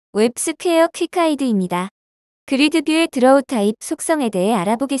웹스퀘어 퀵가이드입니다. 그리드뷰의 drawType 속성에 대해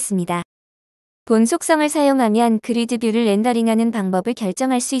알아보겠습니다. 본 속성을 사용하면 그리드뷰를 렌더링하는 방법을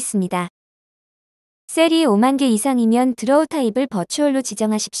결정할 수 있습니다. 셀이 5만 개 이상이면 drawType을 버추얼로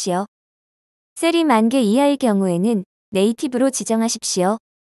지정하십시오. 셀이 1만 개 이하일 경우에는 네이티브로 지정하십시오.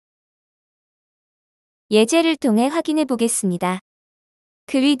 예제를 통해 확인해 보겠습니다.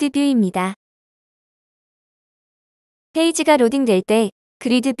 그리드뷰입니다. 페이지가 로딩될 때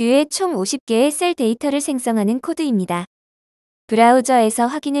그리드뷰에 총 50개의 셀 데이터를 생성하는 코드입니다. 브라우저에서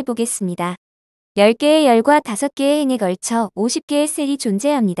확인해 보겠습니다. 10개의 열과 5개의 행에 걸쳐 50개의 셀이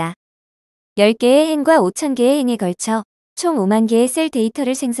존재합니다. 10개의 행과 5000개의 행에 걸쳐 총 5만 개의 셀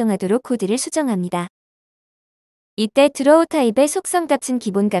데이터를 생성하도록 코드를 수정합니다. 이때 drawType의 속성값은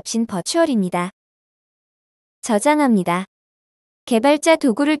기본값인 버추얼입니다. 저장합니다. 개발자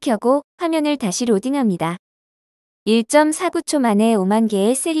도구를 켜고 화면을 다시 로딩합니다. 1.49초 만에 5만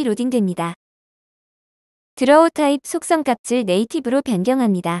개의 셀이 로딩됩니다. drawType 속성값을 네이티브로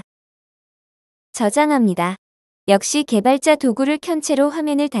변경합니다. 저장합니다. 역시 개발자 도구를 켠 채로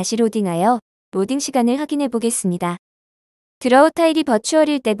화면을 다시 로딩하여 로딩 시간을 확인해 보겠습니다. drawType이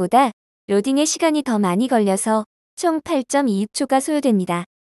버추얼일 때보다 로딩의 시간이 더 많이 걸려서 총 8.26초가 소요됩니다.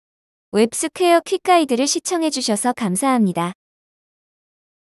 웹스퀘어 퀵가이드를 시청해 주셔서 감사합니다.